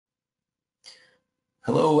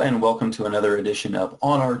Hello and welcome to another edition of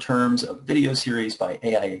On Our Terms, a video series by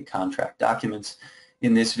AIA Contract Documents.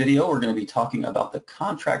 In this video, we're going to be talking about the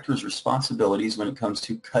contractor's responsibilities when it comes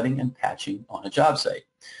to cutting and patching on a job site.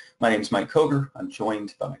 My name is Mike Koger. I'm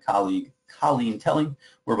joined by my colleague Colleen Telling.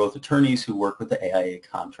 We're both attorneys who work with the AIA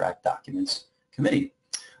Contract Documents Committee.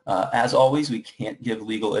 As always, we can't give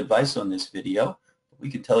legal advice on this video. We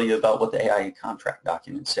could tell you about what the AIA Contract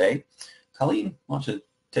Documents say. Colleen, why don't you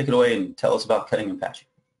take it away and tell us about cutting and patching.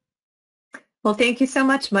 Well, thank you so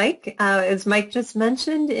much, Mike. As Mike just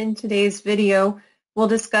mentioned, in today's video, we'll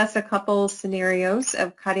discuss a couple scenarios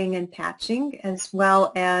of cutting and patching, as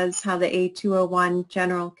well as how the A201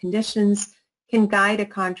 general conditions can guide a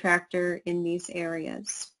contractor in these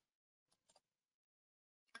areas.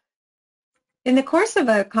 In the course of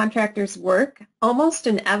a contractor's work, almost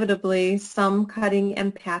inevitably, some cutting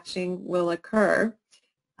and patching will occur.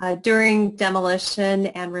 During demolition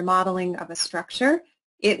and remodeling of a structure,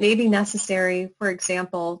 it may be necessary, for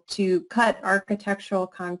example, to cut architectural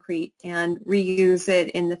concrete and reuse it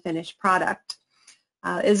in the finished product.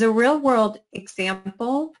 As a real-world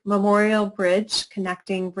example, Memorial Bridge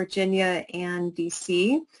connecting Virginia and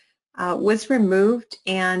DC was removed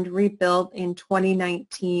and rebuilt in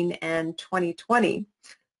 2019 and 2020.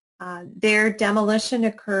 Their demolition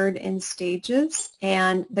occurred in stages,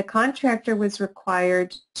 and the contractor was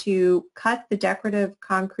required to cut the decorative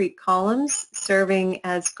concrete columns serving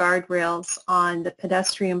as guardrails on the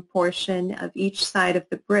pedestrian portion of each side of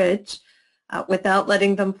the bridge without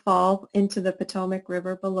letting them fall into the Potomac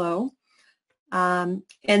River below, and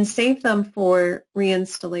save them for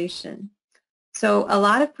reinstallation. So a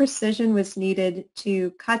lot of precision was needed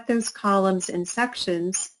to cut those columns in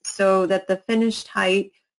sections so that the finished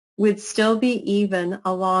height would still be even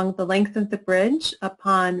along the length of the bridge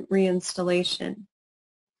upon reinstallation.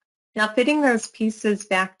 Now, fitting those pieces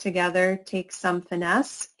back together takes some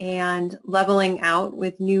finesse and leveling out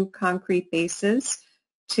with new concrete bases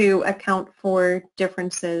to account for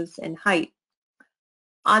differences in height.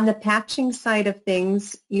 On the patching side of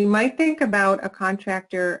things, you might think about a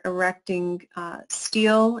contractor erecting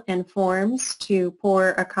steel and forms to pour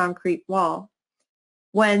a concrete wall.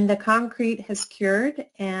 When the concrete has cured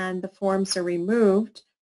and the forms are removed,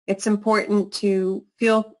 it's important to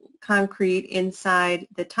fill concrete inside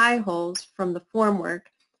the tie holes from the formwork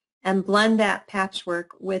and blend that patchwork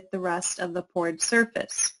with the rest of the poured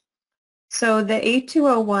surface. So the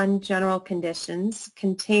A201 general conditions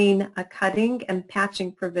contain a cutting and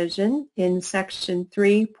patching provision in section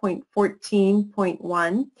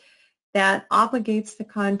 3.14.1 that obligates the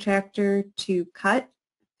contractor to cut,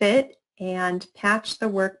 fit, and patch the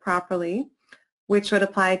work properly, which would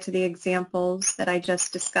apply to the examples that I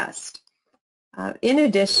just discussed. In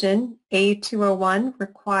addition, A201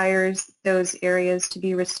 requires those areas to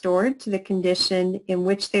be restored to the condition in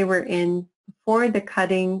which they were in before the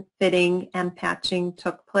cutting, fitting, and patching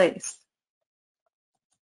took place.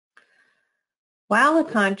 While a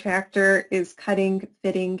contractor is cutting,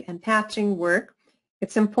 fitting, and patching work,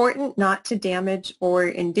 it's important not to damage or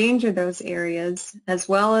endanger those areas, as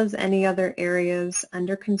well as any other areas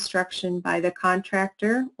under construction by the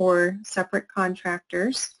contractor or separate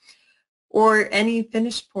contractors, or any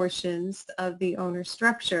finished portions of the owner's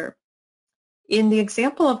structure. In the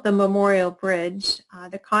example of the Memorial Bridge,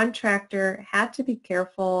 the contractor had to be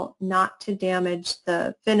careful not to damage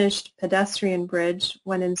the finished pedestrian bridge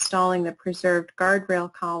when installing the preserved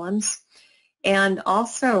guardrail columns, and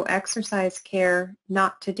also exercise care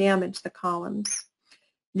not to damage the columns.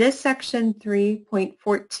 This section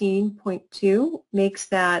 3.14.2 makes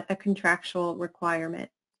that a contractual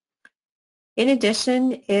requirement. In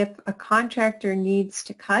addition, if a contractor needs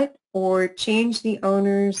to cut or change the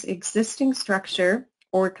owner's existing structure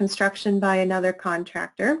or construction by another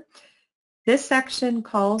contractor, this section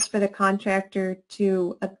calls for the contractor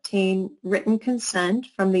to obtain written consent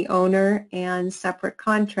from the owner and separate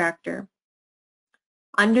contractor.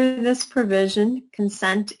 Under this provision,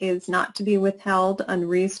 consent is not to be withheld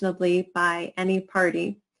unreasonably by any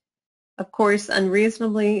party. Of course,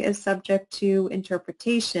 unreasonably is subject to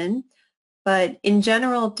interpretation, but in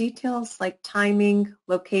general, details like timing,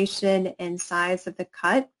 location, and size of the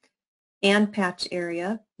cut and patch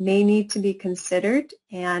area may need to be considered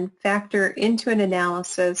and factor into an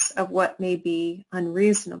analysis of what may be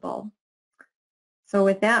unreasonable. So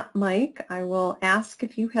with that, Mike, I will ask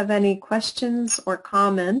if you have any questions or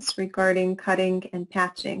comments regarding cutting and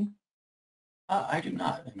patching. I do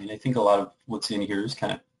not. I mean, I think a lot of what's in here is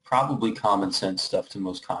kind of probably common sense stuff to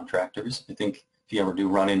most contractors. I think if you ever do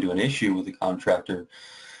run into an issue with a contractor,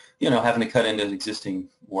 having to cut into existing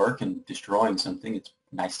work and destroying something, it's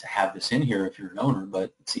nice to have this in here if you're an owner,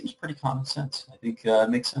 but it seems pretty common sense. I think it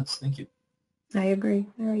makes sense. Thank you. I agree.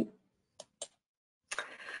 All right.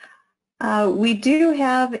 We do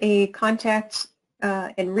have a contact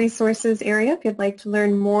and resources area if you'd like to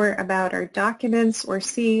learn more about our documents or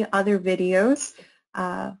see other videos.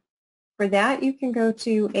 For that, you can go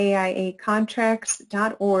to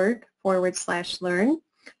aiacontracts.org/learn.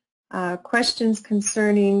 Questions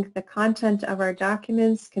concerning the content of our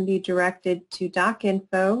documents can be directed to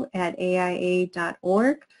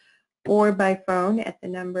docinfo@aia.org or by phone at the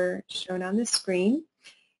number shown on the screen.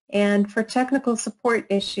 And for technical support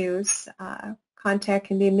issues, contact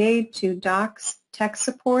can be made to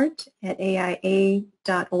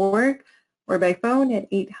docstechsupport@aia.org or by phone at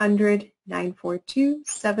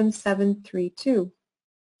 800-942-7732.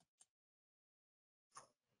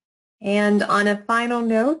 And on a final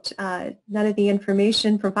note, none of the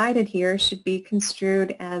information provided here should be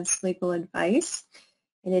construed as legal advice.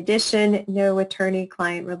 In addition, no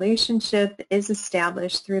attorney-client relationship is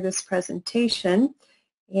established through this presentation.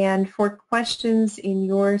 And for questions in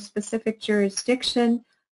your specific jurisdiction,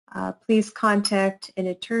 please contact an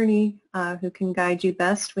attorney who can guide you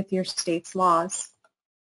best with your state's laws.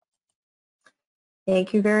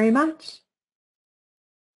 Thank you very much.